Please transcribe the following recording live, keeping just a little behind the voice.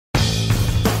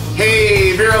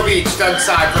Beach, Doug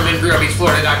Side from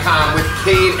VeroBeachFlorida.com with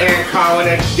Cade and Colin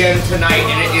again tonight,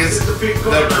 and it is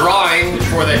the drawing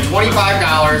for the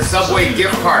 $25 Subway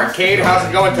gift card. Cade, how's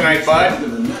it going tonight,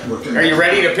 bud? Are you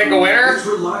ready to pick a winner?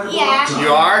 Yeah. You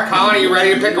are? Colin, are you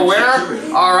ready to pick a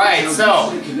winner? Alright,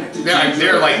 so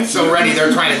they're like so ready,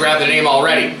 they're trying to grab the name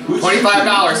already.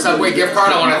 $25 Subway gift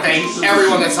card. I want to thank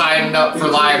everyone that signed up for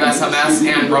live SMS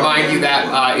and remind you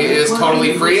that it is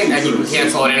totally free and you can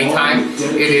cancel at any time.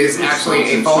 It is actually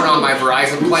a phone on my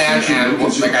Verizon plan, and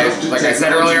like I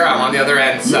said earlier, I'm on the other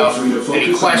end, so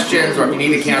any questions or if you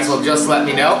need to cancel, just let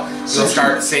me know. We'll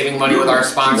start saving money with our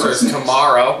sponsors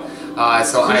tomorrow.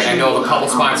 So I know of a couple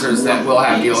sponsors that will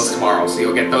have deals tomorrow, so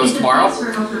you'll get those tomorrow.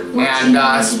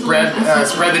 And spread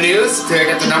the news to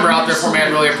get the number out there for me.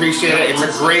 I'd really appreciate it. It's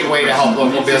a great way to help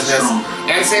local business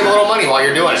and save a little money while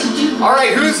you're doing it. All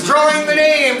right, who's drawing the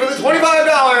name for the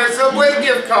 $25 Subway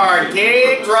gift card?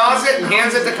 Cade draws it and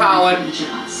hands it to Colin.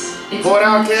 Pull it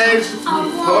out, Cade.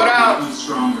 Pull it out.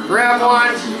 Grab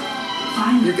one.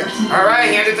 All right,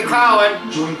 hand it to Colin.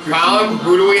 Colin,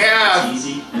 who do we have?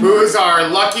 Who's our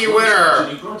lucky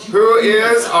winner? Who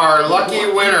is our lucky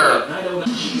winner?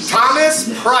 Thomas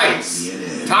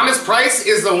Price. Thomas Price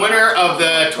is the winner of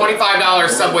the $25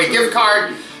 Subway gift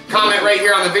card. Comment right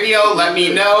here on the video, let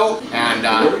me know, and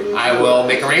I will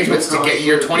make arrangements to get you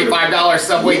your $25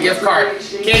 Subway gift card.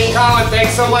 Cade and Colin,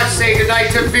 thanks so much. Say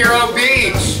goodnight to Vero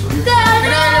Beach.